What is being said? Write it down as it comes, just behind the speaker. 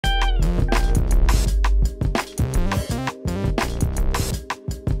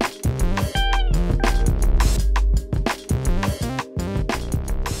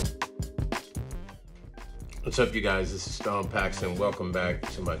What's up, you guys? This is Stone Paxton. Welcome back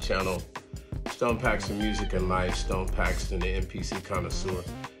to my channel. Stone Paxton Music and Life, Stone Paxton, the MPC connoisseur.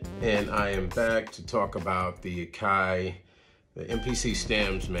 And I am back to talk about the Akai, the MPC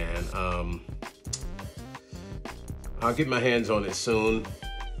stems, man. I'll get my hands on it soon.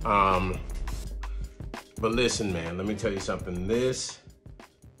 But listen, man, let me tell you something. This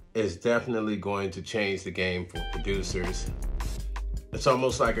is definitely going to change the game for producers. It's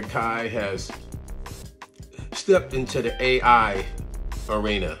almost like Akai has stepped into the AI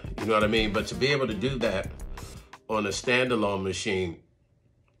arena, you know what I mean? But to be able to do that on a standalone machine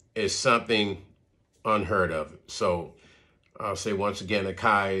is something unheard of. So I'll say once again,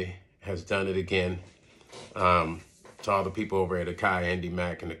 Akai has done it again. To all the people over at Akai, Andy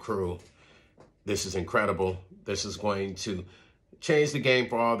Mack and the crew, this is incredible. This is going to change the game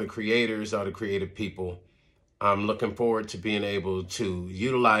for all the creators, all the creative people. I'm looking forward to being able to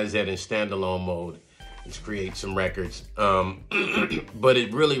utilize that in standalone mode and to create some records. But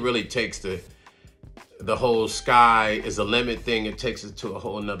it really takes the whole sky is a limit thing. It takes it to a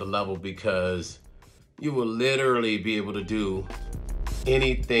whole nother level because you will literally be able to do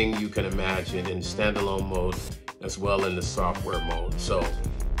anything you can imagine in standalone mode as well in the software mode. So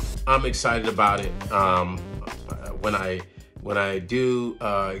I'm excited about it. When I do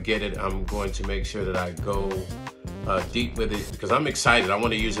get it, I'm going to make sure that I go deep with it because I'm excited. I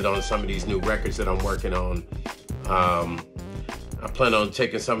want to use it on some of these new records that I'm working on. I plan on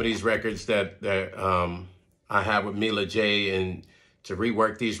taking some of these records that I have with Mila and to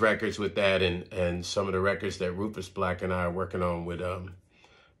rework these records with that, and some of the records that Rufus Black and I are working on with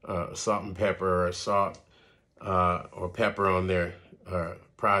Salt and Pepper, or Salt or Pepper on their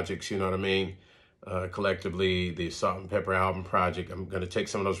projects, you know what I mean? Collectively, the Salt and Pepper album project. I'm going to take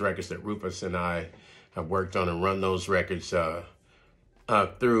some of those records that Rufus and I have worked on and run those records through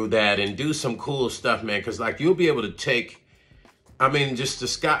that and do some cool stuff, man. Because like you'll be able to take, I mean, just the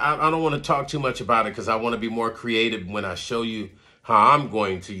sky. I don't want to talk too much about it because I want to be more creative when I show you how I'm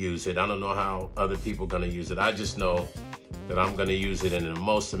going to use it. I don't know how other people are going to use it. I just know that I'm going to use it in the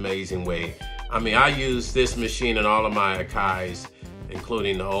most amazing way. I mean, I use this machine in all of my Akais,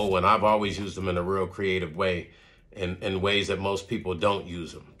 including the old one. I've always used them in a real creative way, in ways that most people don't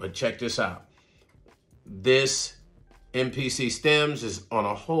use them. But check this out. This MPC stems is on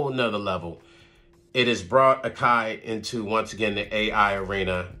a whole nother level. It has brought Akai into, once again, the AI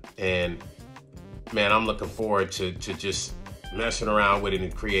arena. And man, I'm looking forward to just messing around with it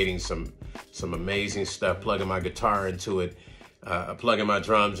and creating some amazing stuff, plugging my guitar into it, plugging my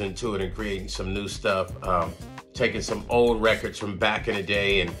drums into it and creating some new stuff. Taking some old records from back in the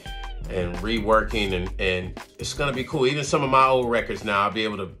day and reworking, and it's gonna be cool. Even some of my old records now, I'll be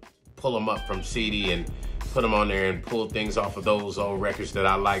able to pull them up from CD and put them on there and pull things off of those old records that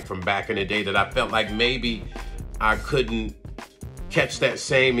I like from back in the day that I felt like maybe I couldn't catch that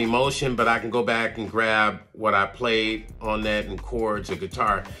same emotion, but I can go back and grab what I played on that in chords or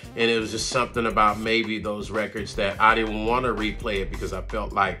guitar. And it was just something about maybe those records that I didn't want to replay it because I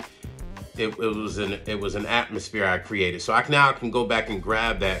felt like it was an atmosphere I created. So now I can go back and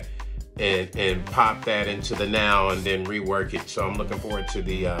grab that and pop that into the now and then rework it. So I'm looking forward to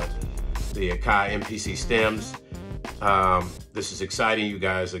the Akai MPC stems. This is exciting, you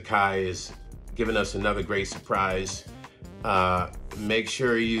guys. Akai is giving us another great surprise. Make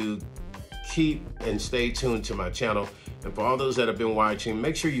sure you keep and stay tuned to my channel. And for all those that have been watching,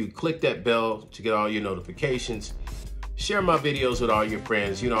 make sure you click that bell to get all your notifications. Share my videos with all your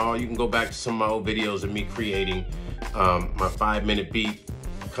friends. You know, you can go back to some of my old videos of me creating my 5-minute beat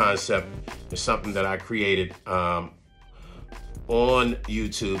concept. It's something that I created on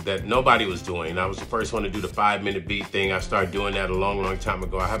YouTube that nobody was doing. I was the first one to do the 5-minute beat thing. I started doing that a long time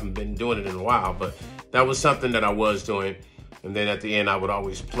ago. I haven't been doing it in a while, but that was something that I was doing. And then at the end, I would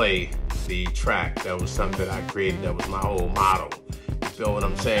always play the track. That was something that I created. That was my whole motto. You feel what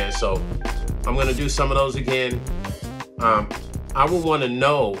I'm saying? So I'm gonna do some of those again. I would want to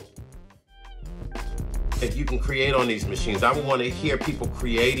know if you can create on these machines. I would want to hear people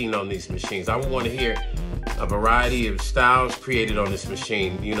creating on these machines. I would want to hear a variety of styles created on this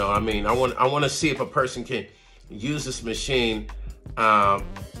machine. You know, I mean, I want to see if a person can use this machine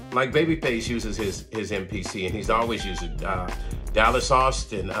like Babyface uses his MPC, and he's always used it. Dallas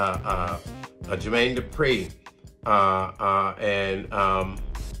Austin, Jermaine Dupri, and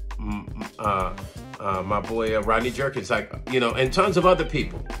my boy Rodney Jerkins, like, you know, and tons of other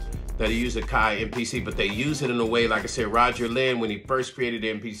people that use Akai MPC, but they use it in a way, like I said, Roger Lynn, when he first created the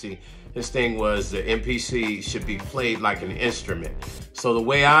MPC, his thing was the MPC should be played like an instrument. So the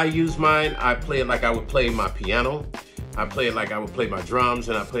way I use mine, I play it like I would play my piano. I play it like I would play my drums,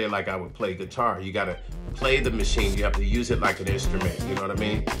 and I play it like I would play guitar. You gotta play the machine. You have to use it like an instrument. You know what I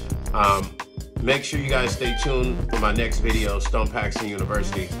mean? Make sure you guys stay tuned for my next video, Stone Paxton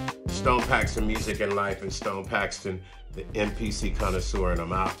University, Stone Paxton Music and Life, and Stone Paxton, the MPC connoisseur, and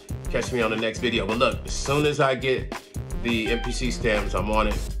I'm out. Catch me on the next video. But look, as soon as I get the MPC stems, I'm on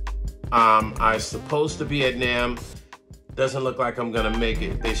it. I'm supposed to be at NAMM. Doesn't look like I'm gonna make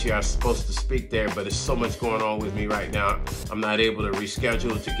it this year. I'm supposed to speak there, but there's so much going on with me right now. I'm not able to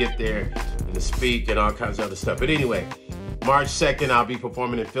reschedule to get there and to speak and all kinds of other stuff. But anyway, March 2nd, I'll be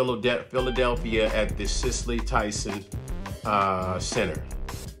performing in Philadelphia at the Cicely Tyson Center.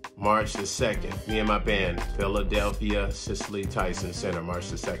 March the 2nd, me and my band, Philadelphia Cicely Tyson Center, March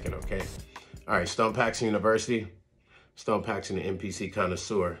the 2nd, okay? All right, Stone Paxton University, Stone Paxton, the MPC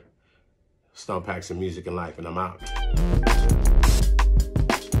connoisseur, Stone Paxton Music and Life, and I'm out.